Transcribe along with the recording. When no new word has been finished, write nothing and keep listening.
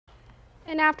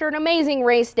And after an amazing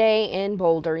race day in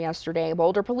Boulder yesterday,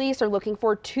 Boulder police are looking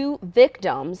for 2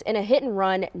 victims in a hit and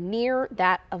run near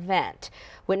that event.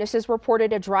 Witnesses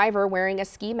reported a driver wearing a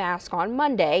ski mask on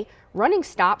Monday, running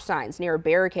stop signs near a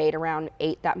barricade around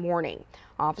 8 that morning.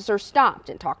 Officers stopped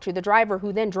and talked to the driver,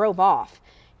 who then drove off.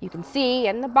 You can see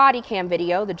in the body cam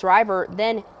video, the driver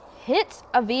then hits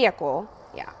a vehicle.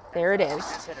 Yeah, there it is.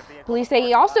 Police say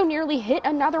he also nearly hit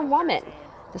another woman.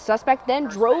 The suspect then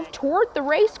drove toward the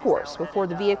race course before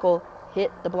the vehicle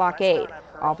hit the blockade.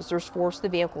 Officers forced the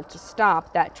vehicle to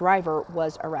stop. That driver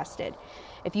was arrested.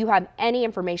 If you have any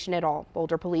information at all,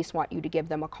 Boulder police want you to give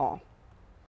them a call.